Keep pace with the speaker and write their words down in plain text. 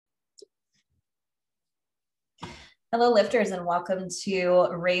Hello, lifters, and welcome to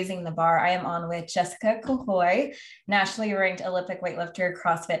Raising the Bar. I am on with Jessica Cahoy, nationally ranked Olympic weightlifter,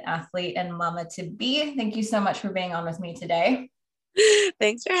 CrossFit athlete, and mama to be. Thank you so much for being on with me today.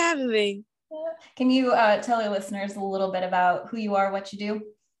 Thanks for having me. Can you tell your listeners a little bit about who you are, what you do?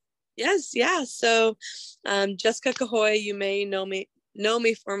 Yes, yeah. So, Jessica Cahoy, you may know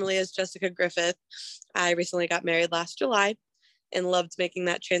me formally as Jessica Griffith. I recently got married last July and loved making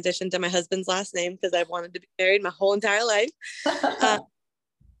that transition to my husband's last name because I've wanted to be married my whole entire life. Uh,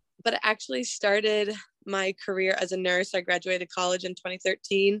 but I actually started my career as a nurse. I graduated college in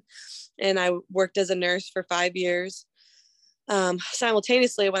 2013, and I worked as a nurse for 5 years.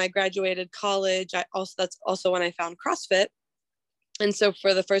 Simultaneously, when I graduated college, that's also when I found CrossFit. And so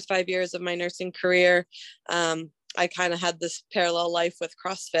for the first 5 years of my nursing career, I kind of had this parallel life with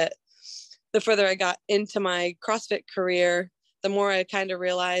CrossFit. The further I got into my CrossFit career, the more I kind of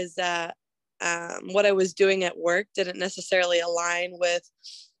realized that what I was doing at work didn't necessarily align with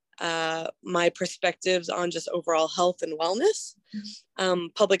my perspectives on just overall health and wellness.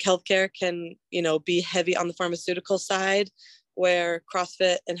 Public healthcare can, be heavy on the pharmaceutical side, where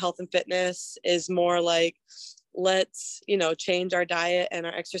CrossFit and health and fitness is more like, let's, change our diet and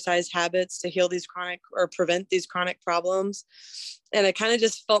our exercise habits to heal these chronic or prevent these chronic problems. And I kind of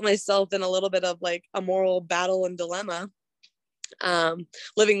just felt myself in a little bit of like a moral battle and dilemma,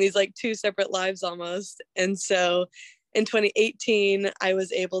 living these like two separate lives almost. And so in 2018, I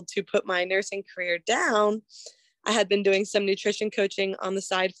was able to put my nursing career down. I had been doing some nutrition coaching on the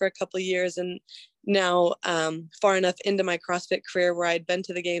side for a couple of years, and now far enough into my CrossFit career where I'd been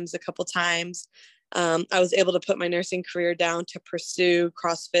to the games a couple times, I was able to put my nursing career down to pursue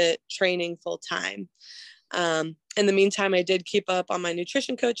CrossFit training full time. In the meantime, I did keep up on my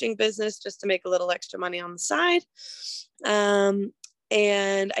nutrition coaching business just to make a little extra money on the side.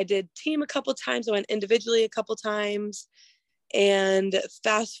 And I did team a couple times. I went individually a couple times. And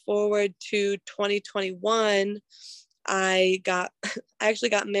fast forward to 2021, I actually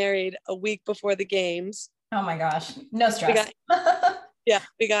got married a week before the games. Oh my gosh, no stress.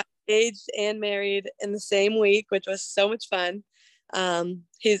 We got engaged and married in the same week, which was so much fun.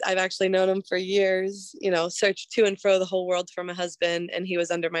 I've actually known him for years, searched to and fro the whole world for my husband, and he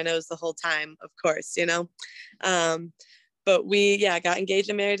was under my nose the whole time, of course, but we got engaged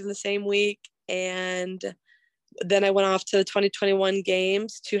and married in the same week. And then I went off to the 2021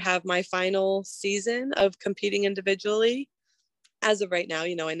 games to have my final season of competing individually. As of right now,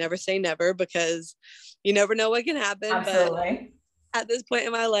 I never say never because you never know what can happen. Absolutely. But at this point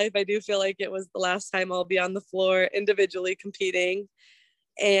in my life, I do feel like it was the last time I'll be on the floor individually competing.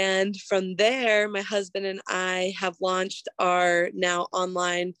 And from there, my husband and I have launched our now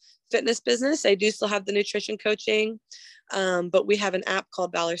online fitness business. I do still have the nutrition coaching, but we have an app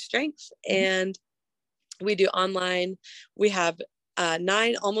called Valor Strength, and we do online. We have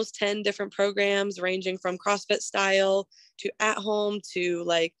 9, almost 10 different programs ranging from CrossFit style to at home to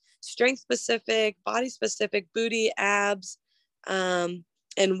like strength specific, body specific, booty, abs. And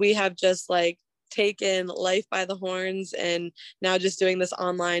we have just like taken life by the horns and now just doing this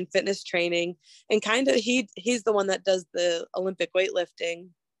online fitness training. And kind of he's the one that does the Olympic weightlifting.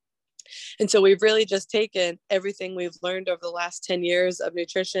 And so we've really just taken everything we've learned over the last 10 years of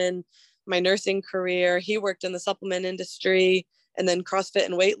nutrition, my nursing career. He worked in the supplement industry, and then CrossFit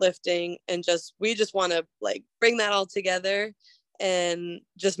and weightlifting. And we just want to like bring that all together and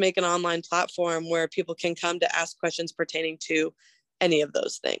just make an online platform where people can come to ask questions pertaining to any of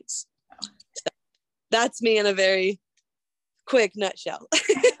those things. So that's me in a very quick nutshell.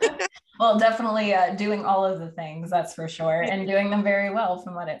 Well, definitely doing all of the things, that's for sure, and doing them very well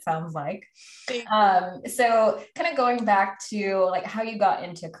from what it sounds like. So kind of going back to like how you got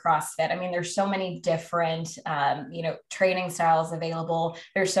into CrossFit. I mean, there's so many different, training styles available.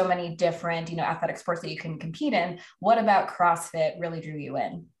 There's so many different, athletic sports that you can compete in. What about CrossFit really drew you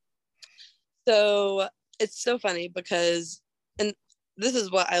in? So it's so funny because, and this is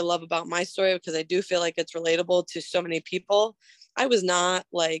what I love about my story, because I do feel like it's relatable to so many people. I was not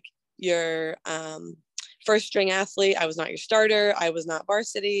like your first string athlete. I was not your starter. I was not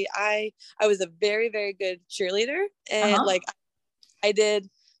varsity. I was a very, very good cheerleader. And like I did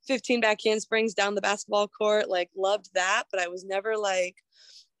 15 back handsprings down the basketball court, like loved that. But I was never like,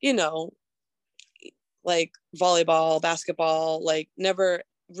 like volleyball, basketball, like never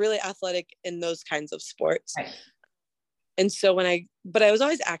really athletic in those kinds of sports. Right. And so but I was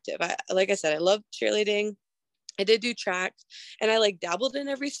always active. Like I said, I loved cheerleading. I did do track, and I like dabbled in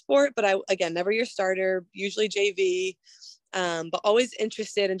every sport, but again, never your starter, usually JV, but always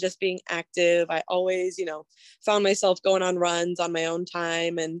interested in just being active. I always, found myself going on runs on my own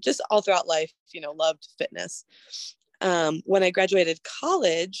time, and just all throughout life, loved fitness. When I graduated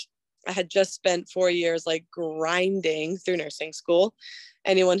college, I had just spent 4 years like grinding through nursing school.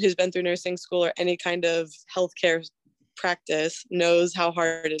 Anyone who's been through nursing school or any kind of healthcare practice knows how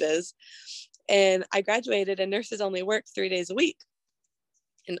hard it is. And I graduated, and nurses only work 3 days a week.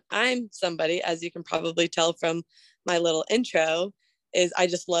 And I'm somebody, as you can probably tell from my little intro, is I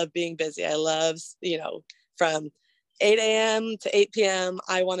just love being busy. I love, from 8 a.m. to 8 p.m.,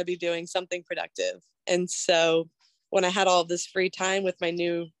 I want to be doing something productive. And so when I had all this free time with my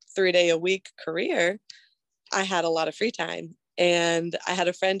new 3-day-a-week career, I had a lot of free time. And I had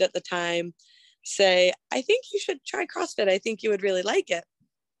a friend at the time say, I think you should try CrossFit. I think you would really like it.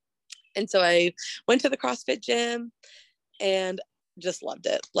 And so I went to the CrossFit gym and just loved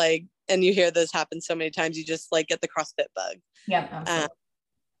it. Like, and you hear this happen so many times, you just like get the CrossFit bug. Yeah, absolutely.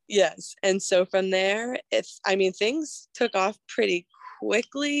 Yes. And so from there, things took off pretty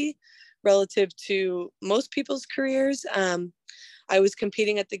quickly relative to most people's careers. I was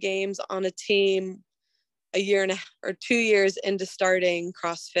competing at the games on a team a year and a half or 2 years into starting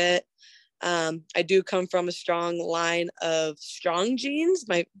CrossFit. I do come from a strong line of strong genes.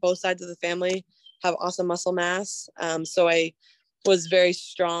 Both sides of the family have awesome muscle mass. So I was very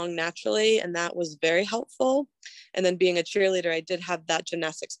strong naturally, and that was very helpful. And then being a cheerleader, I did have that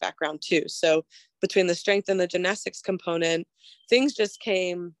gymnastics background too. So between the strength and the gymnastics component, things just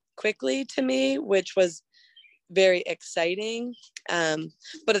came quickly to me, which was very exciting.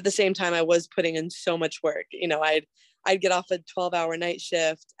 But at the same time, I was putting in so much work. I'd get off a 12-hour night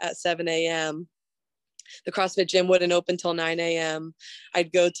shift at 7 a.m. The CrossFit gym wouldn't open till 9 a.m.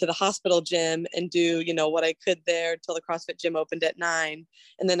 I'd go to the hospital gym and do, what I could there till the CrossFit gym opened at 9.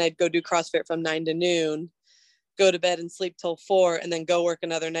 And then I'd go do CrossFit from 9 to noon, go to bed and sleep till 4, and then go work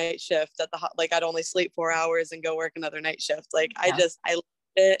another night shift at I'd only sleep 4 hours and go work another night shift. Like, yeah. I loved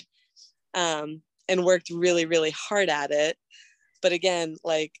it, and worked really, really hard at it. But again,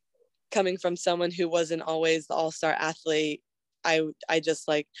 like, coming from someone who wasn't always the all-star athlete, I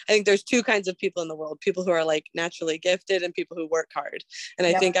think there's two kinds of people in the world: people who are like naturally gifted and people who work hard. And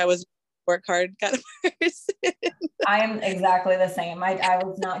I think I was work hard kind of person. I'm exactly the same. I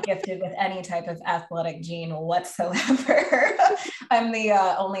was not gifted with any type of athletic gene whatsoever. I'm the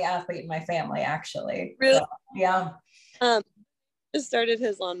only athlete in my family, actually. Really? So, yeah. Just started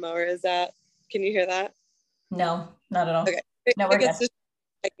his lawnmower. Can you hear that? No, not at all. Okay. No, we're good.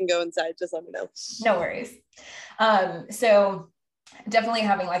 I can go inside. Just let me know. No worries. So definitely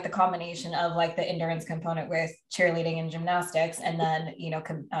having like the combination of like the endurance component with cheerleading and gymnastics, and then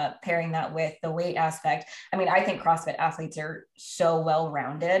pairing that with the weight aspect. I mean, I think CrossFit athletes are so well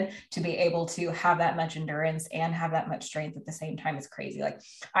rounded to be able to have that much endurance and have that much strength at the same time. Is crazy. Like,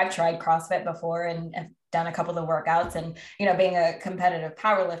 I've tried CrossFit before and done a couple of the workouts, and being a competitive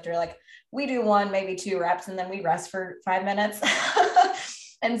power lifter, like, we do 1, maybe 2 reps and then we rest for 5 minutes.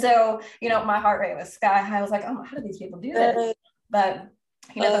 And so, my heart rate was sky high. I was like, oh, how do these people do this? But,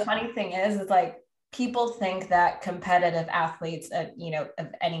 the funny thing is like, people think that competitive athletes, of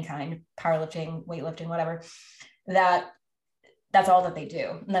any kind, powerlifting, weightlifting, whatever, that's all that they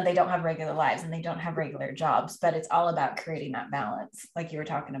do. And then they don't have regular lives and they don't have regular jobs, but it's all about creating that balance, like you were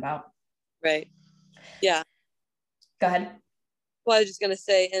talking about. Right. Yeah. Go ahead. Well, I was just going to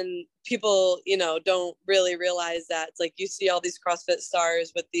say, and people, don't really realize that. It's like, you see all these CrossFit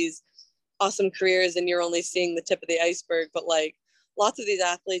stars with these awesome careers and you're only seeing the tip of the iceberg, but like, lots of these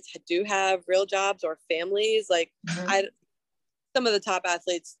athletes do have real jobs or families. Like, some of the top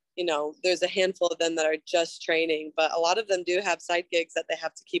athletes, there's a handful of them that are just training, but a lot of them do have side gigs that they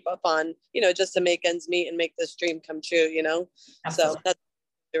have to keep up on, just to make ends meet and make this dream come true, Absolutely. So that's,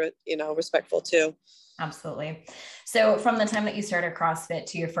 respectful too. Absolutely. So from the time that you started CrossFit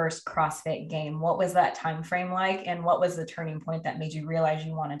to your first CrossFit game, what was that time frame like? And what was the turning point that made you realize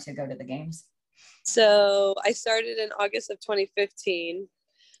you wanted to go to the games? So I started in August of 2015.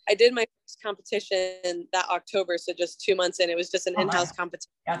 I did my first competition that October. So just 2 months in, it was just an in-house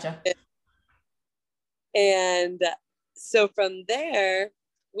competition. Gotcha. And so from there,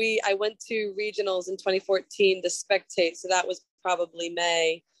 I went to regionals in 2014 to spectate. So that was probably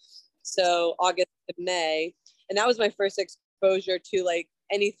May. So August to May. And that was my first exposure to like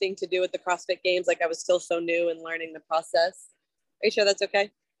anything to do with the CrossFit games. Like, I was still so new and learning the process. Are you sure that's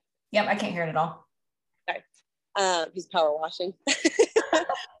okay? Yep, I can't hear it at all. Okay. He's power washing.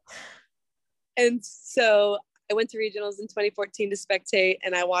 And so I went to regionals in 2014 to spectate,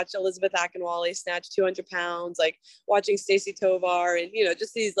 and I watched Elizabeth Akinwale snatch 200 pounds, like watching Stacey Tovar and,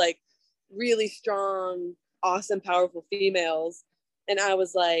 just these like really strong, awesome, powerful females. And I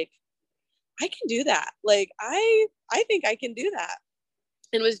was like, I can do that. Like, I think I can do that.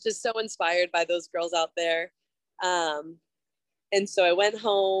 And was just so inspired by those girls out there. And so I went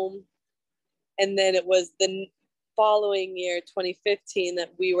home, and then it was the following year, 2015,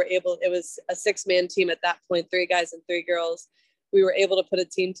 that we were able, it was a 6-man team at that point, 3 guys and 3 girls. We were able to put a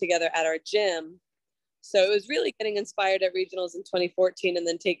team together at our gym. So it was really getting inspired at regionals in 2014, and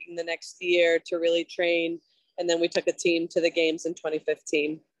then taking the next year to really train. And then we took a team to the games in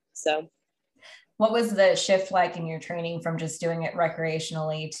 2015. So what was the shift like in your training from just doing it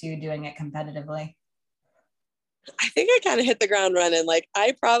recreationally to doing it competitively? I think I kind of hit the ground running. Like,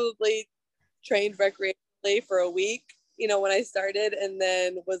 I probably trained recreationally for a week, when I started, and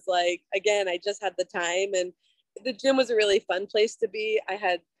then was like, again, I just had the time, and the gym was a really fun place to be.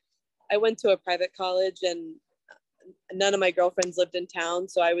 I went to a private college, and none of my girlfriends lived in town.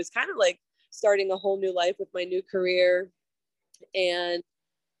 So I was kind of like starting a whole new life with my new career, and,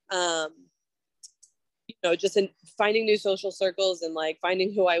 just in finding new social circles and like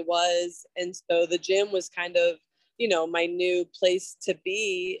finding who I was. And so the gym was kind of, my new place to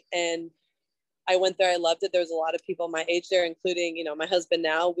be. And I went there. I loved it. There was a lot of people my age there, including, my husband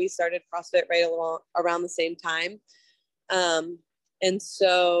now. We started CrossFit right around the same time. And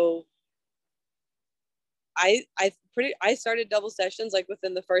so I started double sessions like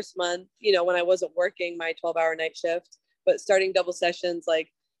within the first month, when I wasn't working my 12-hour night shift, but starting double sessions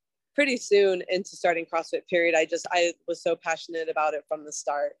like pretty soon into starting CrossFit period. I was so passionate about it from the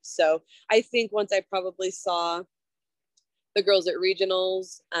start. So I think once I probably saw the girls at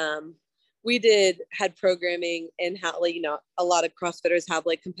regionals, we had programming in how, like, a lot of CrossFitters have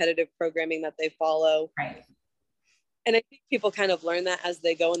like competitive programming that they follow. Right. And I think people kind of learn that as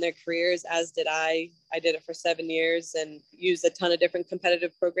they go in their careers, as did I. I did it for 7 years and used a ton of different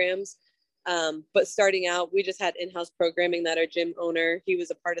competitive programs. But starting out, we just had in-house programming that our gym owner, he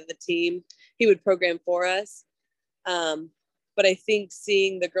was a part of the team. He would program for us. But I think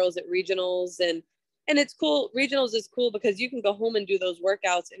seeing the girls at regionals, and it's cool. Regionals is cool because you can go home and do those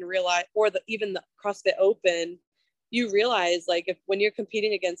workouts and realize, or even the CrossFit Open, you realize like when you're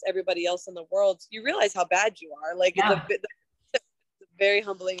competing against everybody else in the world, you realize how bad you are. Like, yeah. It's a very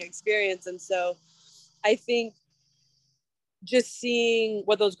humbling experience. And so I think just seeing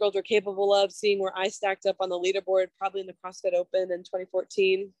what those girls were capable of, seeing where I stacked up on the leaderboard, probably in the CrossFit Open in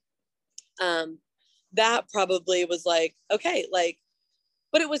 2014, that probably was like, okay, like,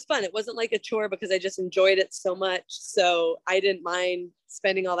 but it was fun. It wasn't like a chore because I just enjoyed it so much. So I didn't mind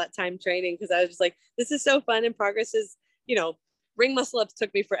spending all that time training because I was just like, this is so fun. And progress is, ring muscle ups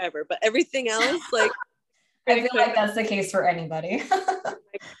took me forever, but everything else, like, I feel like that's the case for anybody.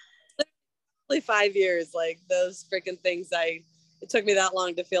 Literally 5 years, like those freaking things, it took me that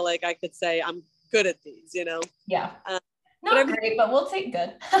long to feel like I could say I'm good at these, Yeah. Not great, but we'll take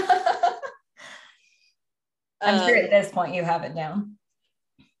good. I'm sure at this point you have it down.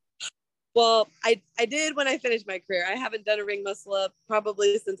 Well, I did when I finished my career. I haven't done a ring muscle up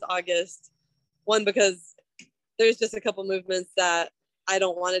probably since August. One, because there's just a couple movements that I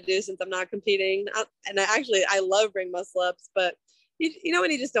don't want to do since I'm not competing. And I love ring muscle ups, but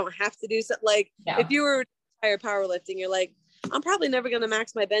when you just don't have to do something, like, yeah. If you were higher powerlifting, you're like, I'm probably never going to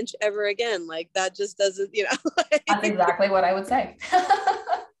max my bench ever again. Like, that just doesn't, like... That's exactly what I would say.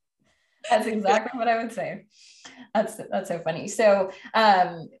 That's exactly what I would say. That's so funny. So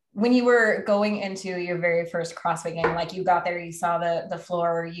when you were going into your very first CrossFit game, like you got there, you saw the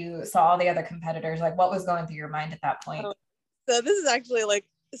floor, you saw all the other competitors, like what was going through your mind at that point? So this is actually like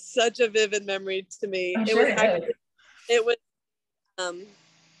such a vivid memory to me. It was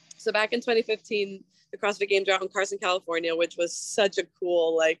so back in 2015, the CrossFit Games are out in Carson, California, which was such a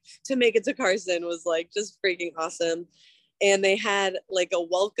cool, like, to make it to Carson was like just freaking awesome. And they had like a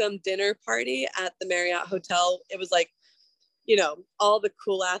welcome dinner party at the Marriott Hotel. It was like, all the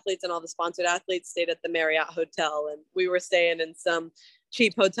cool athletes and all the sponsored athletes stayed at the Marriott Hotel. And we were staying in some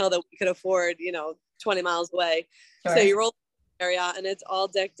cheap hotel that we could afford, 20 miles away. Sure. So you roll Marriott and it's all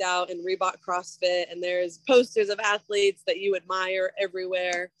decked out in Reebok CrossFit. And there's posters of athletes that you admire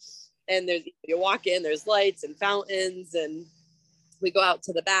everywhere. And you walk in, there's lights and fountains, and we go out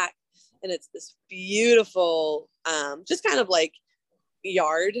to the back and it's this beautiful, just kind of like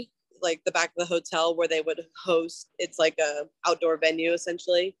yard, like the back of the hotel where they would host. It's like a outdoor venue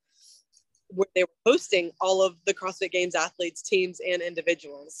essentially, where they were hosting all of the CrossFit Games athletes, teams and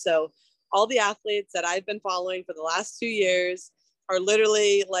individuals. So all the athletes that I've been following for the last 2 years are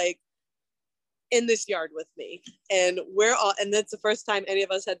literally like in this yard with me. And and that's the first time any of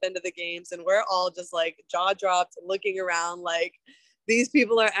us had been to the games, and we're all just like jaw dropped looking around like these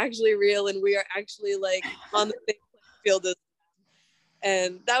people are actually real and we are actually like on the same field as them.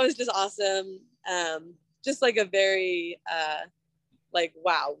 And that was just awesome. Just like a very like,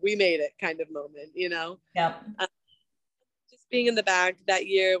 wow, we made it kind of moment, you know? Yeah. Just being in the back that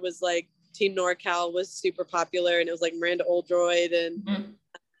year was like Team NorCal was super popular, and it was like Miranda Oldroyd and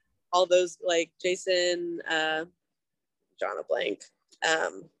all those, like Jason, drawing a blank.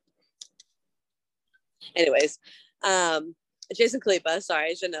 Anyways, Jason Kalipa,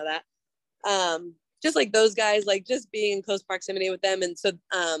 sorry, I should know that. Just like those guys, like just being in close proximity with them. And so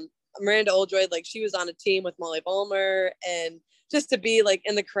Miranda Oldroyd, like she was on a team with Molly Ballmer, and just to be like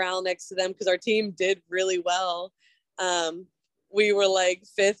in the corral next to them, because our team did really well. We were like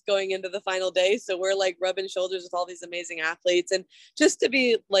 5th going into the final day. So we're like rubbing shoulders with all these amazing athletes. And just to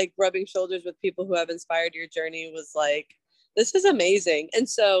be like rubbing shoulders with people who have inspired your journey was like, this is amazing. And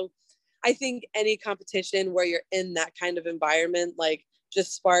so I think any competition where you're in that kind of environment, like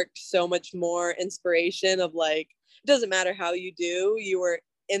just sparked so much more inspiration of like, it doesn't matter how you do, you were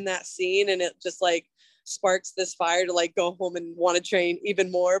in that scene, and it just like sparks this fire to like go home and want to train even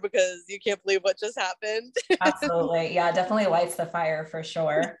more because you can't believe what just happened. Absolutely. Yeah, definitely lights the fire for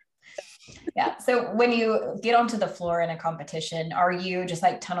sure. Yeah. So when you get onto the floor in a competition, are you just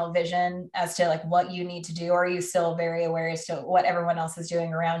like tunnel vision as to like what you need to do? Or are you still very aware as to what everyone else is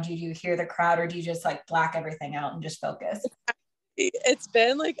doing around you? Do you hear the crowd, or do you just like black everything out and just focus? It's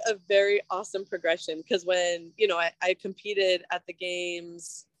been like a very awesome progression, because when, you know, I competed at the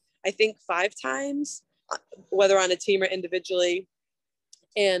games, I think 5 times, whether on a team or individually.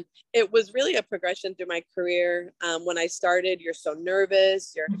 And it was really a progression through my career. When I started, you're so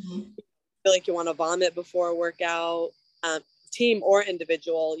nervous. You feel like you want to vomit before a workout, team or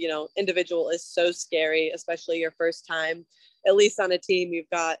individual. You know, individual is so scary, especially your first time. At least on a team, you've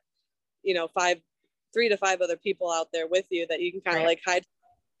got, you know, 3 to 5 other people out there with you that you can kind of like hide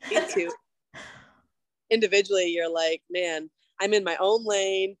to. Individually, you're like, man, I'm in my own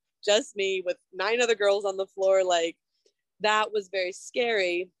lane, just me with 9 other girls on the floor. Like, that was very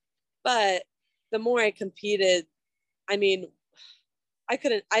scary. But the more I competed, I mean,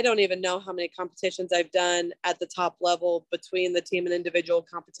 I don't even know how many competitions I've done at the top level between the team and individual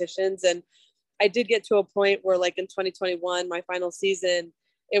competitions. And I did get to a point where, like in 2021, my final season,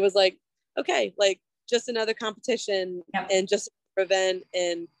 it was like, okay, like just another competition and just an event.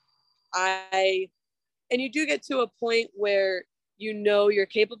 And you do get to a point where you know you're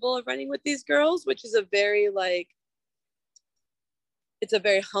capable of running with these girls, which is a very like, it's a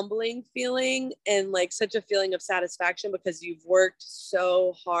very humbling feeling, and like such a feeling of satisfaction because you've worked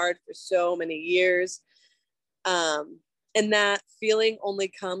so hard for so many years. And that feeling only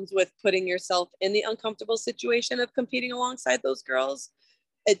comes with putting yourself in the uncomfortable situation of competing alongside those girls.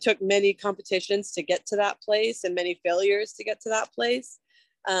 It took many competitions to get to that place and many failures to get to that place.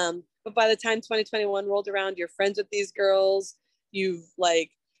 But by the time 2021 rolled around, you're friends with these girls. You've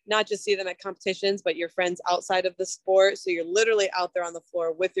like not just see them at competitions, but you're friends outside of the sport. So you're literally out there on the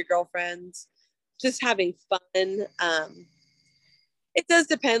floor with your girlfriends, just having fun. It does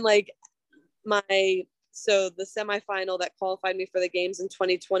depend. Like so the semifinal that qualified me for the games in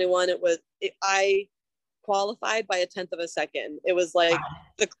 2021, I qualified by 1/10 of a second. It was like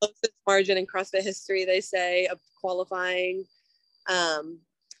the closest margin in CrossFit history, they say, of qualifying.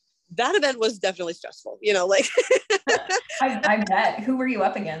 That event was definitely stressful, you know, like I bet. Who were you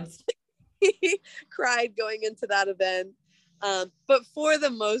up against? Cried going into that event. But for the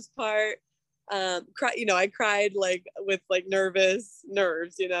most part, I cried like with like nerves,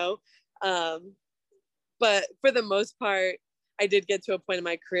 you know. But for the most part, I did get to a point in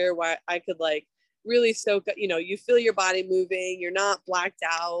my career where I could like really soak, you know, you feel your body moving, you're not blacked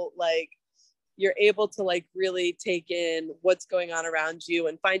out, like you're able to like really take in what's going on around you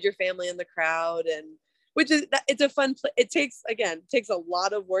and find your family in the crowd. And which is that it's a fun it takes a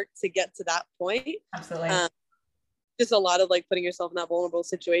lot of work to get to that point. Absolutely. Just a lot of like putting yourself in that vulnerable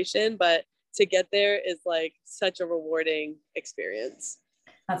situation, but to get there is like such a rewarding experience.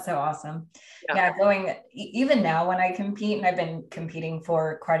 That's so awesome. Yeah, even now when I compete, and I've been competing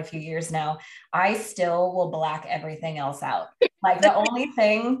for quite a few years now, I still will black everything else out. Like the only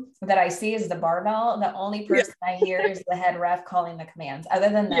thing that I see is the barbell. The only person I hear is the head ref calling the commands. Other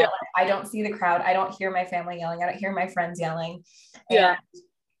than that, like, I don't see the crowd. I don't hear my family yelling. I don't hear my friends yelling. And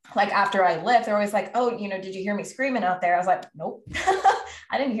like after I lift, they're always like, oh, you know, did you hear me screaming out there? I was like, nope,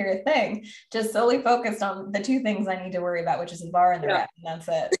 I didn't hear a thing. Just solely focused on the 2 things I need to worry about, which is the bar and the rep, and that's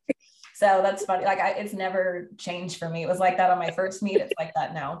it. So that's funny. Like it's never changed for me. It was like that on my first meet. It's like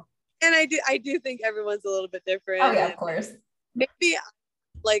that now. And I do think everyone's a little bit different. Oh yeah, of course. Maybe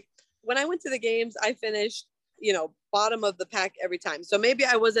like when I went to the games, I finished, you know, bottom of the pack every time. So maybe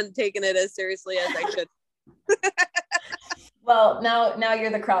I wasn't taking it as seriously as I should. Well, now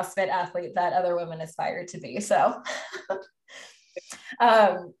you're the CrossFit athlete that other women aspire to be. So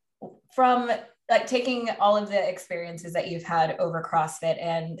Um, from like taking all of the experiences that you've had over CrossFit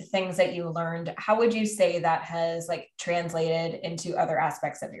and things that you learned, how would you say that has like translated into other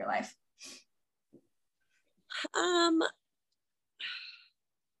aspects of your life?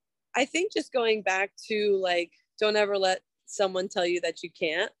 I think just going back to like, don't ever let someone tell you that you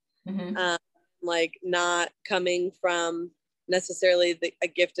can't. Mm-hmm. Like not coming from necessarily a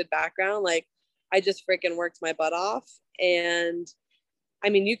gifted background. Like I just freaking worked my butt off. And I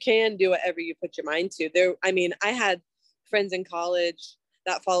mean, you can do whatever you put your mind to. I had friends in college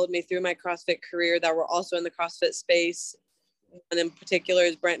that followed me through my CrossFit career that were also in the CrossFit space. And in particular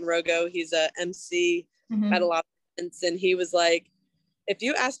is Brenton Rogo. He's a MC at a lot of events. And he was like, if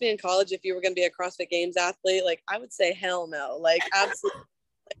you asked me in college if you were going to be a CrossFit Games athlete, like I would say hell no, like absolutely.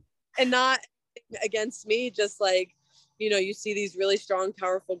 And not against me, just like, you see these really strong,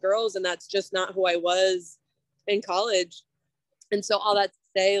 powerful girls, and that's just not who I was in college. And so all that to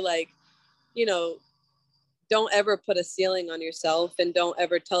say, like, don't ever put a ceiling on yourself, and don't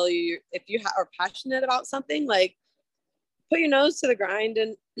ever tell you if you are passionate about something, like put your nose to the grind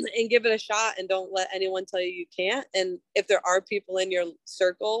and give it a shot, and don't let anyone tell you can't. And if there are people in your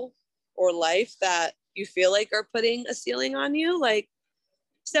circle or life that you feel like are putting a ceiling on you, like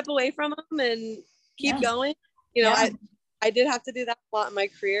step away from them and keep going. I did have to do that a lot in my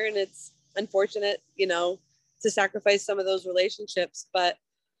career, and it's unfortunate, to sacrifice some of those relationships. But,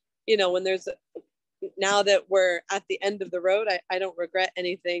 when now that we're at the end of the road, I don't regret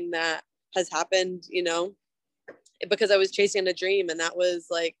anything that has happened, because I was chasing a dream, and that was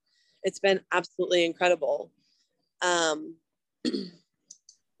like, it's been absolutely incredible. I'm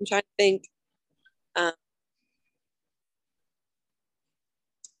trying to think.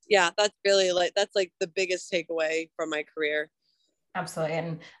 That's really that's like the biggest takeaway from my career. Absolutely.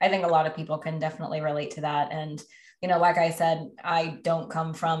 And I think a lot of people can definitely relate to that. And, like I said, I don't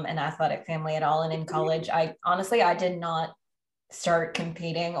come from an athletic family at all. And in college, I did not start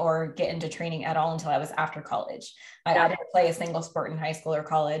competing or get into training at all until I was after college. I didn't play a single sport in high school or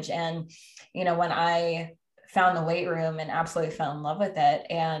college. And, when I found the weight room and absolutely fell in love with it,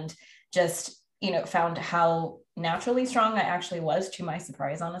 and just, found how naturally strong I actually was, to my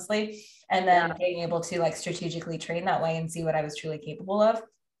surprise, honestly. And then being able to like strategically train that way and see what I was truly capable of,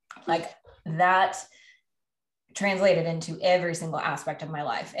 like that translated into every single aspect of my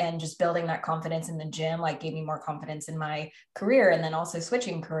life. And just building that confidence in the gym, like gave me more confidence in my career. And then also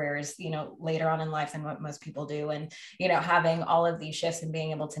switching careers, later on in life than what most people do. And, having all of these shifts and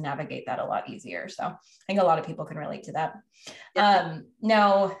being able to navigate that a lot easier. So I think a lot of people can relate to that.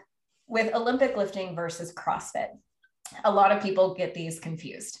 Now, with Olympic lifting versus CrossFit, a lot of people get these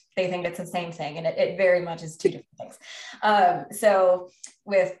confused. They think it's the same thing, and it very much is two different things. So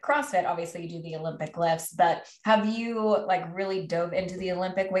with CrossFit, obviously you do the Olympic lifts, but have you like really dove into the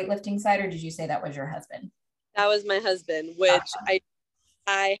Olympic weightlifting side, or did you say that was your husband? That was my husband, which I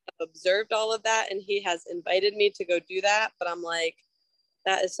have observed all of that, and he has invited me to go do that, but I'm like,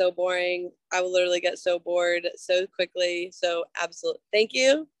 that is so boring. I will literally get so bored so quickly. So absolutely, thank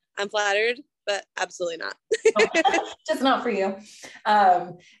you. I'm flattered, but absolutely not. Just not for you.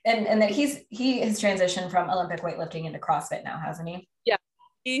 And that he has transitioned from Olympic weightlifting into CrossFit now, hasn't he? Yeah,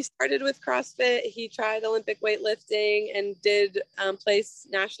 he started with CrossFit. He tried Olympic weightlifting and did place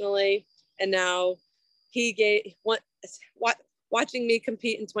nationally, and now watching me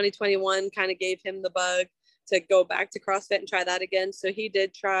compete in 2021 kind of gave him the bug to go back to CrossFit and try that again. So he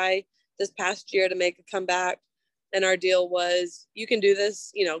did try this past year to make a comeback. And our deal was, you can do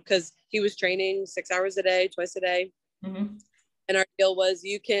this, because he was training 6 hours a day, twice a day. Mm-hmm. And our deal was,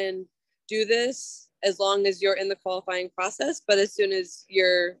 you can do this as long as you're in the qualifying process. But as soon as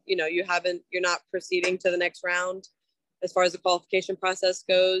you're not proceeding to the next round, as far as the qualification process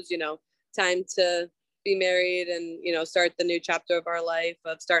goes, time to be married and, start the new chapter of our life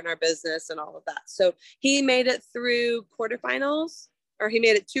of starting our business and all of that. So he made it through quarterfinals, or he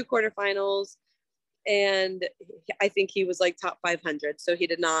made it to quarterfinals. And I think he was like top 500. So he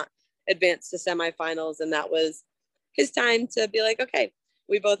did not advance to semifinals. And that was his time to be like, okay,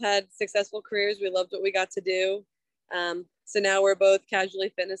 we both had successful careers. We loved what we got to do. So now we're both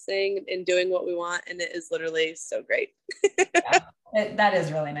casually fitnessing and doing what we want. And it is literally so great. That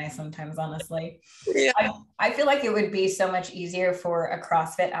is really nice sometimes, honestly. Yeah. I feel like it would be so much easier for a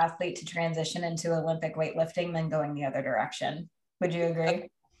CrossFit athlete to transition into Olympic weightlifting than going the other direction. Would you agree?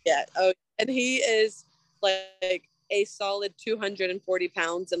 Yeah. Oh, and he is like a solid 240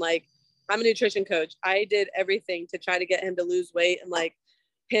 pounds. And like, I'm a nutrition coach. I did everything to try to get him to lose weight. And like,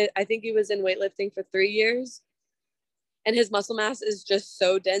 I think he was in weightlifting for 3 years. and his muscle mass is just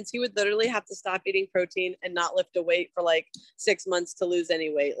so dense. He would literally have to stop eating protein and not lift a weight for like 6 months to lose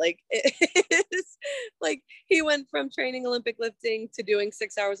any weight. Like it is like he went from training Olympic lifting to doing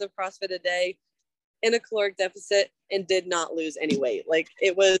 6 hours of CrossFit a day in a caloric deficit and did not lose any weight. Like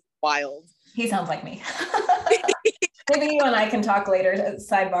it was wild. He sounds like me. Maybe you and I can talk later,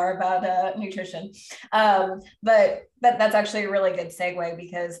 sidebar, about nutrition. But that's actually a really good segue,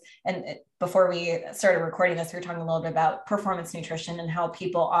 because, before we started recording this, we were talking a little bit about performance nutrition and how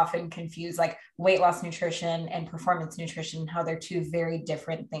people often confuse like weight loss nutrition and performance nutrition, how they're two very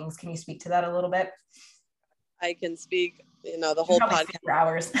different things. Can you speak to that a little bit? I can speak, the whole podcast for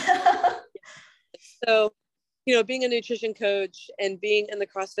hours. So, being a nutrition coach and being in the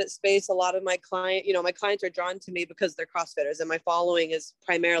CrossFit space, a lot of my clients are drawn to me because they're CrossFitters, and my following is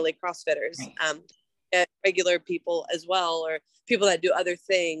primarily CrossFitters, regular people as well, or people that do other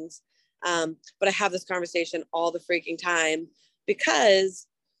things. But I have this conversation all the freaking time, because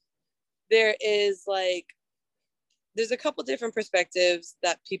there's a couple different perspectives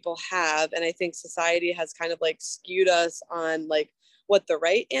that people have. And I think society has kind of like skewed us on like what the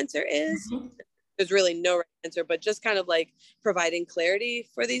right answer is. Mm-hmm. There's really no right answer, but just kind of like providing clarity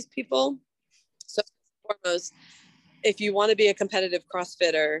for these people. So foremost, if you want to be a competitive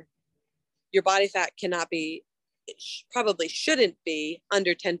CrossFitter, your body fat probably shouldn't be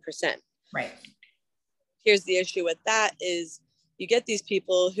under 10%. Right. Here's the issue with that is you get these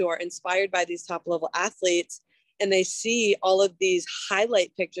people who are inspired by these top level athletes, and they see all of these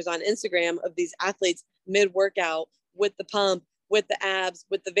highlight pictures on Instagram of these athletes mid-workout with the pump, with the abs,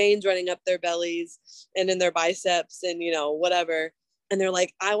 with the veins running up their bellies and in their biceps and, whatever. And they're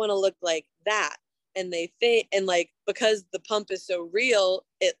like, I want to look like that. And they think, and like, because the pump is so real,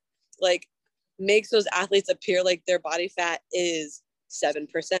 it like makes those athletes appear like their body fat is 7%,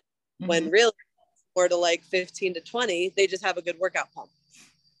 when really more to like 15 to 20, they just have a good workout pump.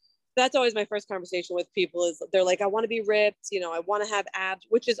 That's always my first conversation with people is they're like, I want to be ripped, I want to have abs,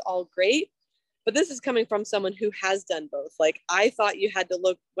 which is all great. But this is coming from someone who has done both. Like I thought you had to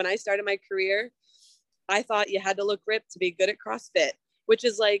look, when I started my career, I thought you had to look ripped to be good at CrossFit, which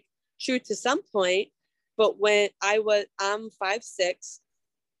is like true to some point. But when I'm 5'6",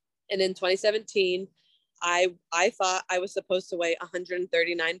 and in 2017, I thought I was supposed to weigh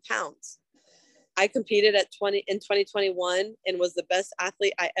 139 pounds. I competed in 2021 and was the best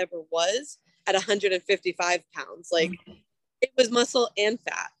athlete I ever was at 155 pounds. Like it was muscle and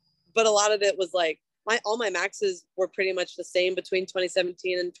fat. But a lot of it was like all my maxes were pretty much the same between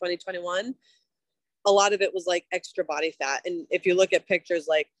 2017 and 2021. A lot of it was like extra body fat. And if you look at pictures,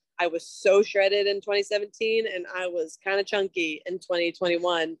 like I was so shredded in 2017 and I was kind of chunky in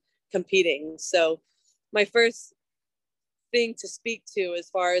 2021 competing. So my first thing to speak to as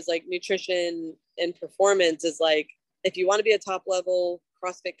far as like nutrition and performance is like, if you want to be a top level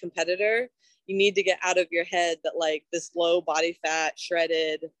CrossFit competitor, you need to get out of your head that like this low body fat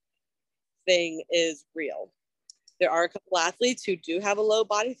shredded thing is real. There are a couple athletes who do have a low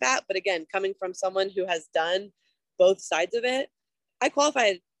body fat, but again, coming from someone who has done both sides of it, I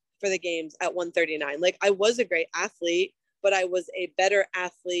qualified for the games at 139. Like I was a great athlete, but I was a better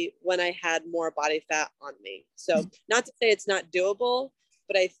athlete when I had more body fat on me. So not to say it's not doable,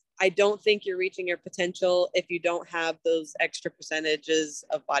 but I don't think you're reaching your potential if you don't have those extra percentages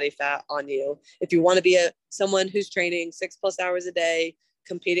of body fat on you. If you want to be someone who's training 6+ hours a day,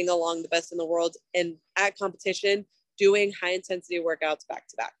 competing along the best in the world, and at competition, doing high intensity workouts back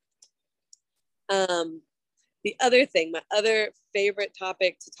to back. The other thing, my other favorite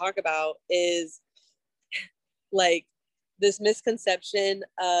topic to talk about is like this misconception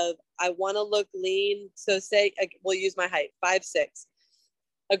of I want to look lean. So say, we'll use my height, 5'6".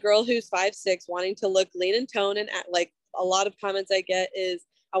 A girl who's 5'6" wanting to look lean and toned, and like a lot of comments I get is,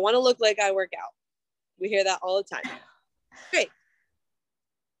 I want to look like I work out. We hear that all the time. Great.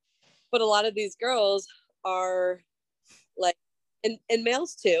 But a lot of these girls are like, and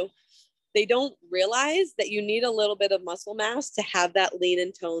males too, they don't realize that you need a little bit of muscle mass to have that lean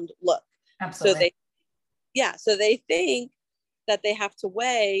and toned look. Absolutely. So they think that they have to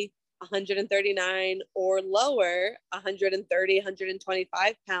weigh 139 or lower, 130,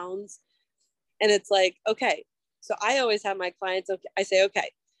 125 pounds. And it's like, okay. So I always have my clients, I say, okay,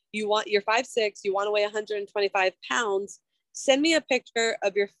 you're 5'6", you want to weigh 125 pounds. Send me a picture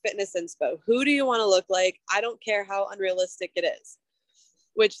of your fitness inspo. Who do you want to look like? I don't care how unrealistic it is,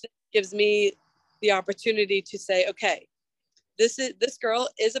 which gives me the opportunity to say, okay, this girl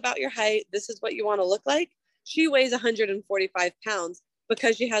is about your height. This is what you want to look like. She weighs 145 pounds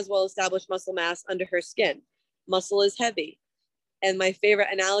because she has well-established muscle mass under her skin. Muscle is heavy. And my favorite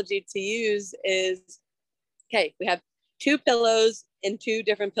analogy to use is, okay, we have 2 pillows in 2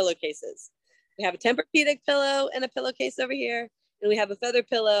 different pillowcases. We have a Tempur-Pedic pillow and a pillowcase over here, and we have a feather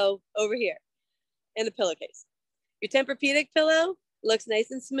pillow over here and a pillowcase. Your Tempur-Pedic pillow looks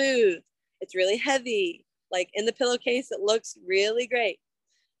nice and smooth. It's really heavy. Like in the pillowcase, it looks really great.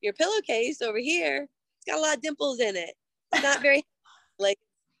 Your pillowcase over here, it's got a lot of dimples in it. It's not very, like,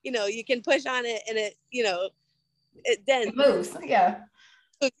 you know, you can push on it and it, you know, it dents. It moves, yeah.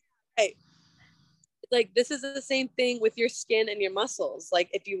 Right. Like, this is the same thing with your skin and your muscles. Like,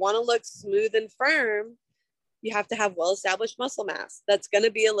 if you want to look smooth and firm, you have to have well-established muscle mass. That's going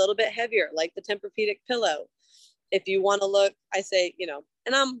to be a little bit heavier, like the Tempur-Pedic pillow. If you want to look, I say, you know,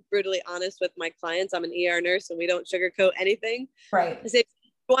 and I'm brutally honest with my clients. I'm an ER nurse and we don't sugarcoat anything. Right. I say, if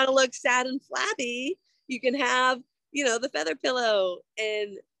you want to look sad and flabby, you can have, you know, the feather pillow,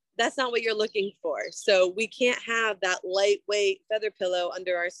 and that's not what you're looking for. So we can't have that lightweight feather pillow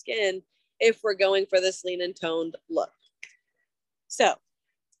under our skin if we're going for this lean and toned look. So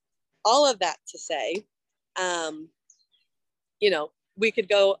all of that to say, you know, we could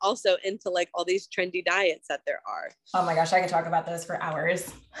go also into like all these trendy diets that there are. Oh my gosh, I could talk about those for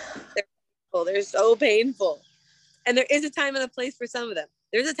hours. They're so painful. And there is a time and a place for some of them.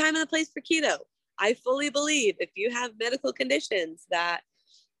 There's a time and a place for keto. I fully believe if you have medical conditions that,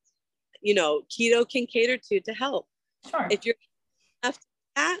 you know, keto can cater to help. Sure. If you're enough to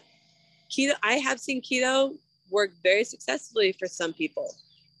that, keto, I have seen keto work very successfully for some people.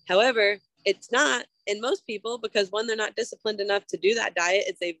 However, it's not in most people because, one, they're not disciplined enough to do that diet.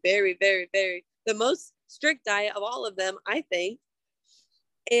 It's a very, very, very, the most strict diet of all of them, I think.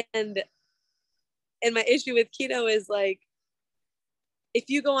 And my issue with keto is, like, if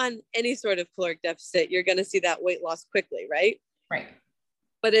you go on any sort of caloric deficit, you're going to see that weight loss quickly, right? Right.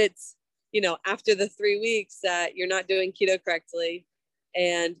 But it's, you know, after the 3 weeks that you're not doing keto correctly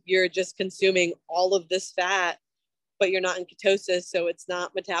and you're just consuming all of this fat, but you're not in ketosis, so it's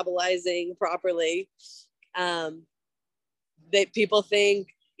not metabolizing properly. That people think,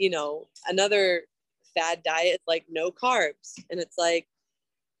 you know, another fad diet is like no carbs. And it's like,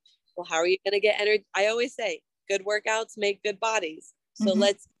 well, how are you going to get energy? I always say good workouts make good bodies. So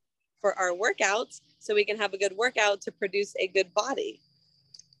let's, for our workouts, so we can have a good workout to produce a good body.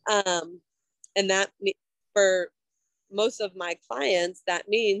 And that, for most of my clients, that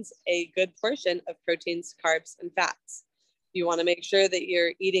means a good portion of proteins, carbs, and fats. You want to make sure that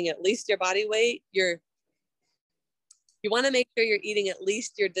you're eating at least your body weight. You want to make sure you're eating at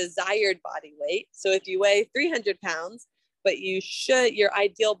least your desired body weight. So if you weigh 300 pounds, but your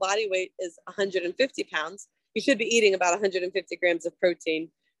ideal body weight is 150 pounds, you should be eating about 150 grams of protein,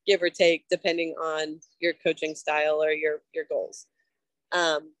 give or take, depending on your coaching style or your goals.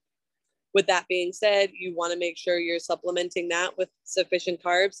 With that being said, you want to make sure you're supplementing that with sufficient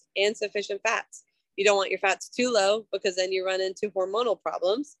carbs and sufficient fats. You don't want your fats too low because then you run into hormonal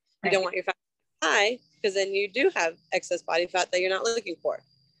problems. You don't want your fats high because then you do have excess body fat that you're not looking for.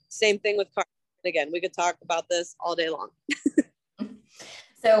 Same thing with carbs. And again, we could talk about this all day long.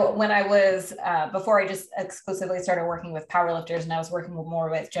 So when I was, before I just exclusively started working with powerlifters and I was working more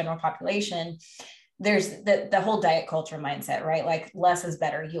with general population, there's the whole diet culture mindset, right? Like less is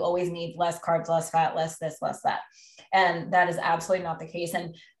better. You always need less carbs, less fat, less this, less that. And that is absolutely not the case.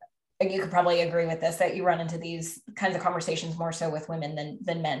 And you could probably agree with this, that you run into these kinds of conversations more so with women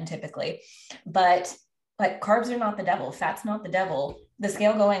than men typically. But carbs are not the devil. Fat's not the devil. The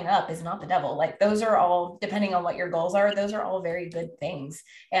scale going up is not the devil. Like those are all, depending on what your goals are, those are all very good things.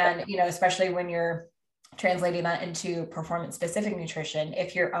 And, you know, especially when you're translating that into performance specific nutrition,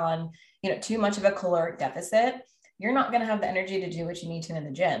 if you're on, you know, too much of a caloric deficit, you're not going to have the energy to do what you need to in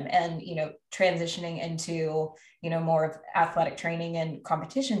the gym. And, you know, transitioning into, you know, more of athletic training and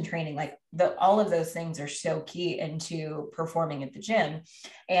competition training, like all of those things are so key into performing at the gym.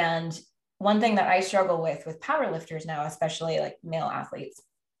 And one thing that I struggle with powerlifters now, especially like male athletes,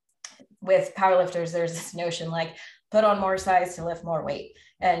 with powerlifters, there's this notion like put on more size to lift more weight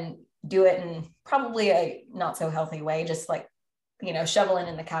and do it in probably a not so healthy way, just like, you know, shoveling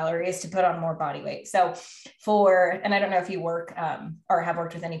in the calories to put on more body weight. So and I don't know if you work or have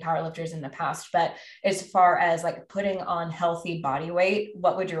worked with any powerlifters in the past, but as far as like putting on healthy body weight,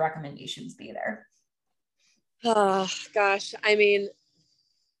 what would your recommendations be there? Oh gosh. I mean,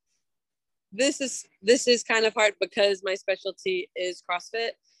 this is kind of hard because my specialty is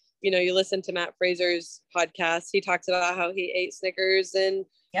CrossFit. You know, you listen to Matt Fraser's podcast. He talks about how he ate Snickers and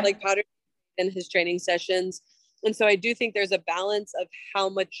like powder in his training sessions. And so I do think there's a balance of how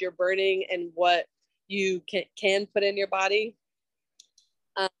much you're burning and what you can put in your body.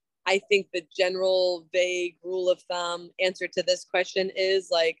 I think the general vague rule of thumb answer to this question is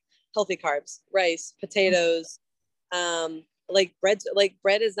like healthy carbs, rice, potatoes, Like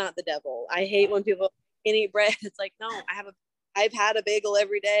bread is not the devil. I hate when people can eat bread. It's like, no, I've had a bagel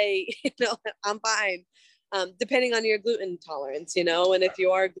every day. I'm fine. Depending on your gluten tolerance, and if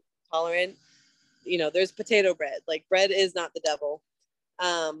you are gluten tolerant, there's potato bread. Like, bread is not the devil.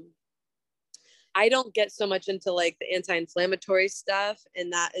 I don't get so much into like the anti-inflammatory stuff.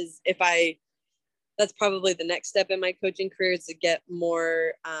 And that's probably the next step in my coaching career, is to get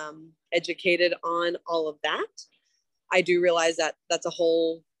more educated on all of that. I do realize that that's a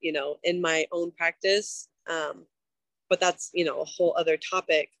whole, in my own practice. But that's, a whole other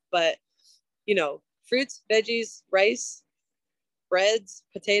topic. But, fruits, veggies, rice, breads,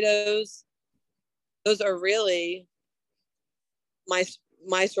 potatoes, those are really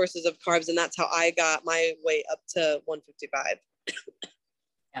my sources of carbs. And that's how I got my weight up to 155.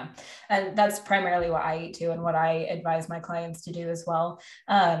 Yeah. And that's primarily what I eat too, and what I advise my clients to do as well.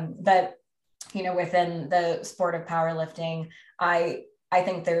 But, within the sport of powerlifting, I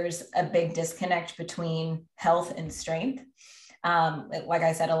think there's a big disconnect between health and strength. Like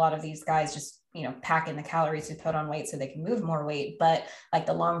I said, a lot of these guys just, pack in the calories to put on weight so they can move more weight, but like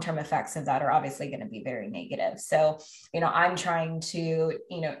the long-term effects of that are obviously going to be very negative. So, I'm trying to,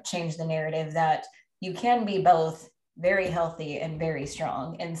 change the narrative that you can be both very healthy and very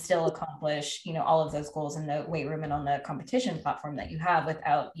strong and still accomplish, all of those goals in the weight room and on the competition platform that you have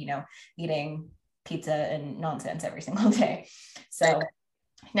without, eating pizza and nonsense every single day. So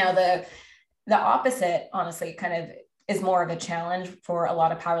now the opposite, honestly, kind of is more of a challenge for a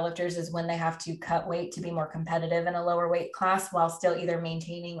lot of powerlifters, is when they have to cut weight to be more competitive in a lower weight class while still either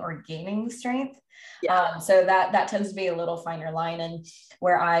maintaining or gaining strength. Yeah. So that tends to be a little finer line. And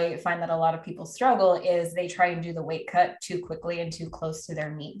where I find that a lot of people struggle is they try and do the weight cut too quickly and too close to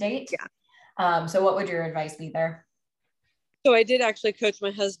their meet date. Yeah. So what would your advice be there? So I did actually coach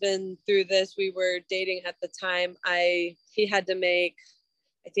my husband through this. We were dating at the time. He had to make,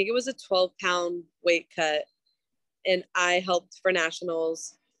 I think it was a 12-pound weight cut. And I helped for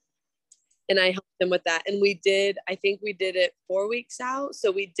nationals, and I helped him with that. And I think we did it 4 weeks out. So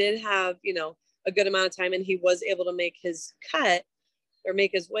we did have, a good amount of time, and he was able to make his cut or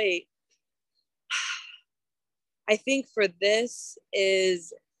make his weight. I think for this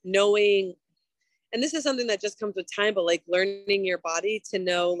is knowing, and this is something that just comes with time, but like learning your body to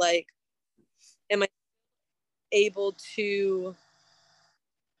know, like, am I able to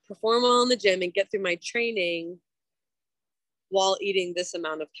perform well in the gym and get through my training while eating this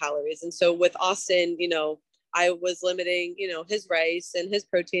amount of calories? And so with Austin, I was limiting, his rice and his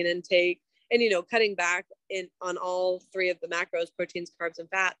protein intake, and, cutting back on all three of the macros: proteins, carbs, and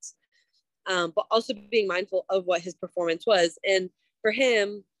fats, but also being mindful of what his performance was. And for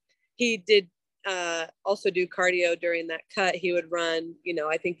him, he did also do cardio during that cut. He would run,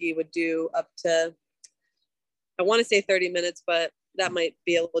 I think he would do up to, I want to say 30 minutes, but that might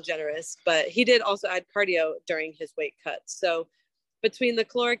be a little generous. But he did also add cardio during his weight cut. So between the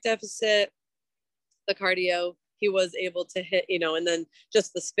caloric deficit, the cardio, he was able to hit, and then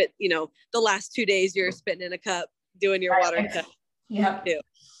just the spit, the last 2 days you're spitting in a cup, doing your water cut. Yeah.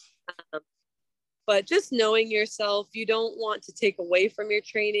 But just knowing yourself, you don't want to take away from your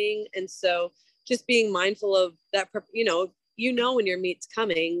training. And so just being mindful of that, when your meet's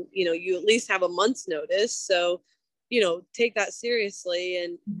coming, you at least have a month's notice. So, take that seriously.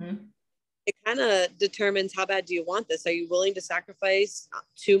 And it kind of determines, how bad do you want this? Are you willing to sacrifice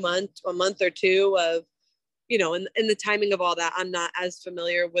a month or two of, and the timing of all that? I'm not as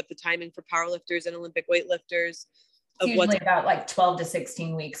familiar with the timing for powerlifters and Olympic weightlifters. It's usually about like 12 to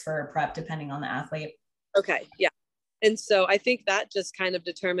 16 weeks for a prep, depending on the athlete. Okay. Yeah. And so I think that just kind of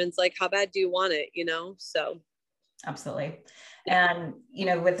determines, like, how bad do you want it, so. Absolutely. And,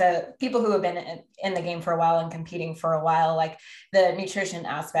 with the people who have been in the game for a while and competing for a while, like, the nutrition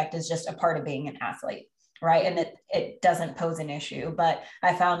aspect is just a part of being an athlete, right? And it doesn't pose an issue. But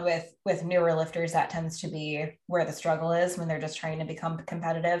I found with newer lifters, that tends to be where the struggle is when they're just trying to become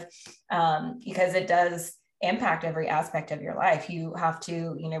competitive, because it does impact every aspect of your life. You have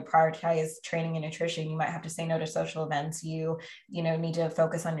to, prioritize training and nutrition. You might have to say no to social events. You need to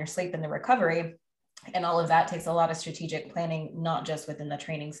focus on your sleep and the recovery. And all of that takes a lot of strategic planning, not just within the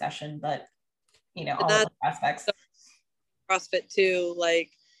training session, but, all of the aspects. CrossFit too.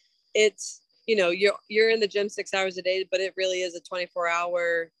 Like, it's, you're in the gym 6 hours a day, but it really is a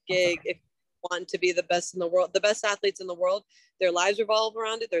 24-hour gig. If you want to be the best in the world, the best athletes in the world, their lives revolve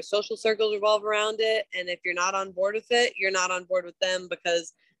around it. Their social circles revolve around it. And if you're not on board with it, you're not on board with them,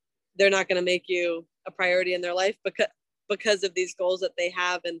 because they're not going to make you a priority in their life because of these goals that they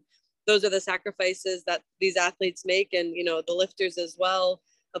have. And those are the sacrifices that these athletes make. And, the lifters as well.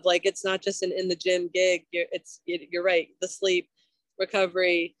 of like, it's not just an in the gym gig. You're right. The sleep,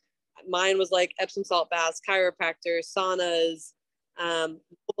 recovery. Mine was like Epsom salt baths, chiropractors, saunas,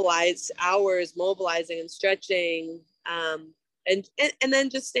 mobilizing and stretching, and then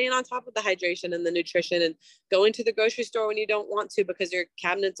just staying on top of the hydration and the nutrition, and going to the grocery store when you don't want to because your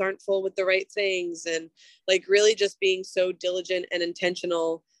cabinets aren't full with the right things, and like really just being so diligent and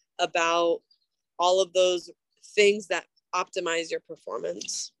intentional about all of those things that optimize your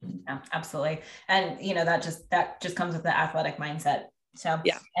performance. Yeah, absolutely. And that just comes with the athletic mindset. So,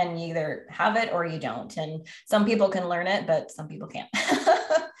 yeah. And you either have it or you don't. And some people can learn it, but some people can't.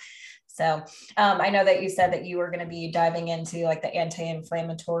 So I know that you said that you were going to be diving into like the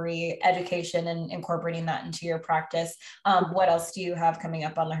anti-inflammatory education and incorporating that into your practice. What else do you have coming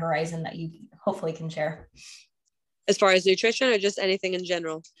up on the horizon that you hopefully can share? As far as nutrition or just anything in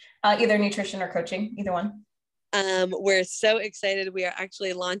general? Either nutrition or coaching, either one. We're so excited. We are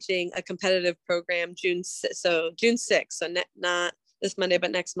actually launching a competitive program June 6th. So not this Monday, but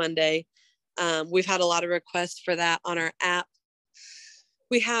next Monday. We've had a lot of requests for that on our app.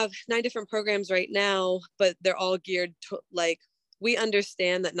 We have 9 different programs right now, but they're all geared to, like, we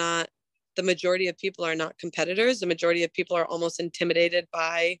understand that not the majority of people are not competitors. The majority of people are almost intimidated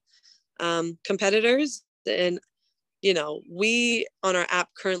by competitors. And, we on our app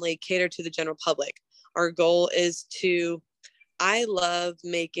currently cater to the general public. Our goal is I love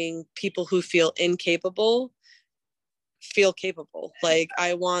making people who feel incapable feel capable. Like,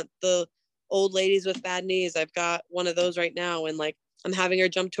 I want the old ladies with bad knees. I've got one of those right now. And like, I'm having her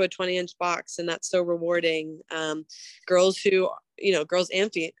jump to a 20-inch box, and that's so rewarding. Girls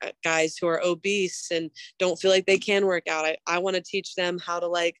and guys who are obese and don't feel like they can work out. I want to teach them how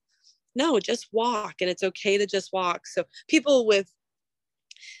to no, just walk, and it's okay to just walk. So people with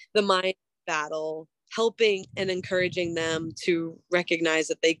the mind battle, helping and encouraging them to recognize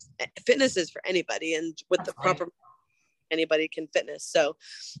that fitness is for anybody, and with the proper, anybody can fitness. So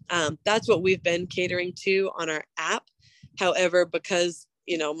that's what we've been catering to on our app. However, because,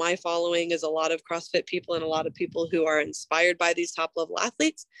 my following is a lot of CrossFit people and a lot of people who are inspired by these top level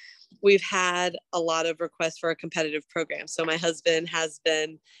athletes, we've had a lot of requests for a competitive program. So my husband has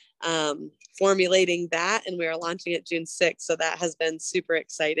been formulating that, and we are launching it June 6th. So that has been super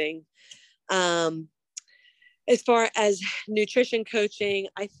exciting. As far as nutrition coaching,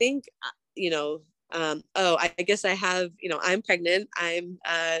 I think, I guess I have, I'm pregnant. I'm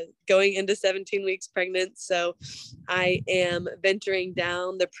going into 17 weeks pregnant. So I am venturing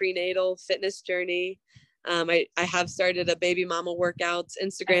down the prenatal fitness journey. I have started a baby mama workouts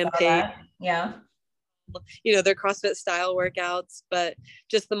Instagram page. Yeah. They're CrossFit style workouts, but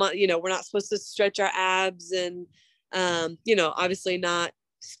just we're not supposed to stretch our abs and, obviously not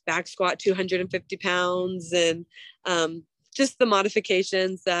back squat 250 pounds, and just the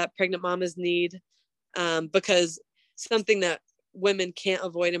modifications that pregnant mamas need. Because something that women can't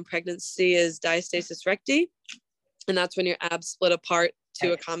avoid in pregnancy is diastasis recti. And that's when your abs split apart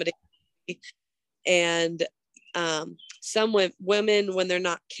to accommodate. And some women, when they're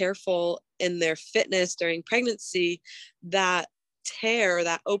not careful in their fitness during pregnancy, that tear,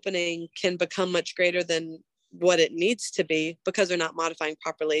 that opening can become much greater than what it needs to be because they're not modifying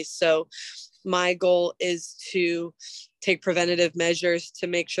properly. So my goal is to take preventative measures to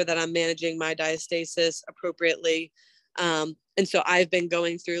make sure that I'm managing my diastasis appropriately. And so I've been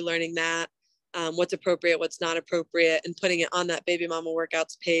going through learning that, what's appropriate, what's not appropriate, and putting it on that baby mama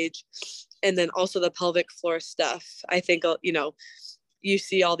workouts page. And then also the pelvic floor stuff. I think, you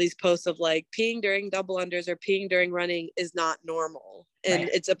see all these posts of like peeing during double unders or peeing during running is not normal. And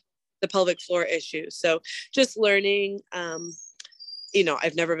it's the pelvic floor issue. So just learning,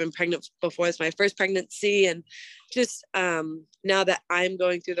 I've never been pregnant before. It's my first pregnancy. And just now that I'm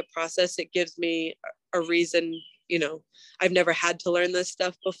going through the process, it gives me a reason, I've never had to learn this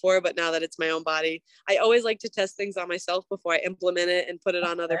stuff before, but now that it's my own body, I always like to test things on myself before I implement it and put it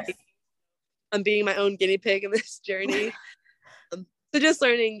on other people. I'm being my own guinea pig in this journey. So just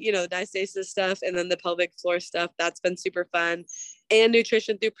learning, diastasis stuff, and then the pelvic floor stuff, that's been super fun. And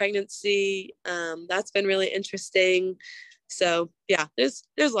nutrition through pregnancy, that's been really interesting. So yeah, there's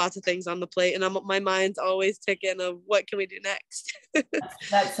lots of things on the plate, and my mind's always ticking of what can we do next.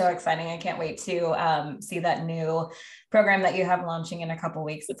 That's so exciting. I can't wait to see that new program that you have launching in a couple of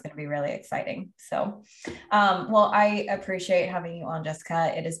weeks. It's going to be really exciting. So, well, I appreciate having you on,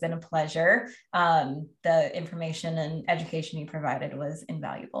 Jessica. It has been a pleasure. The information and education you provided was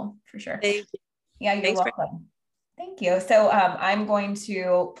invaluable for sure. Thank you. Yeah, you're welcome. Thank you. So I'm going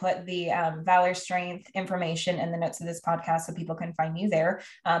to put the Valor Strength information in the notes of this podcast so people can find you there.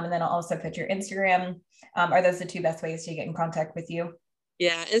 And then I'll also put your Instagram. Are those the two best ways to get in contact with you?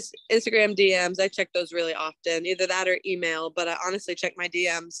 Yeah, Instagram DMs, I check those really often, either that or email, but I honestly check my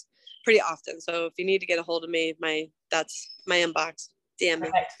DMs pretty often. So if you need to get a hold of me, that's my inbox. DM me.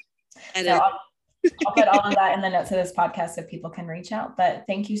 Perfect. And So I'll put all of that in the notes of this podcast so people can reach out. But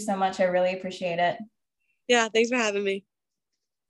thank you so much. I really appreciate it. Yeah, thanks for having me.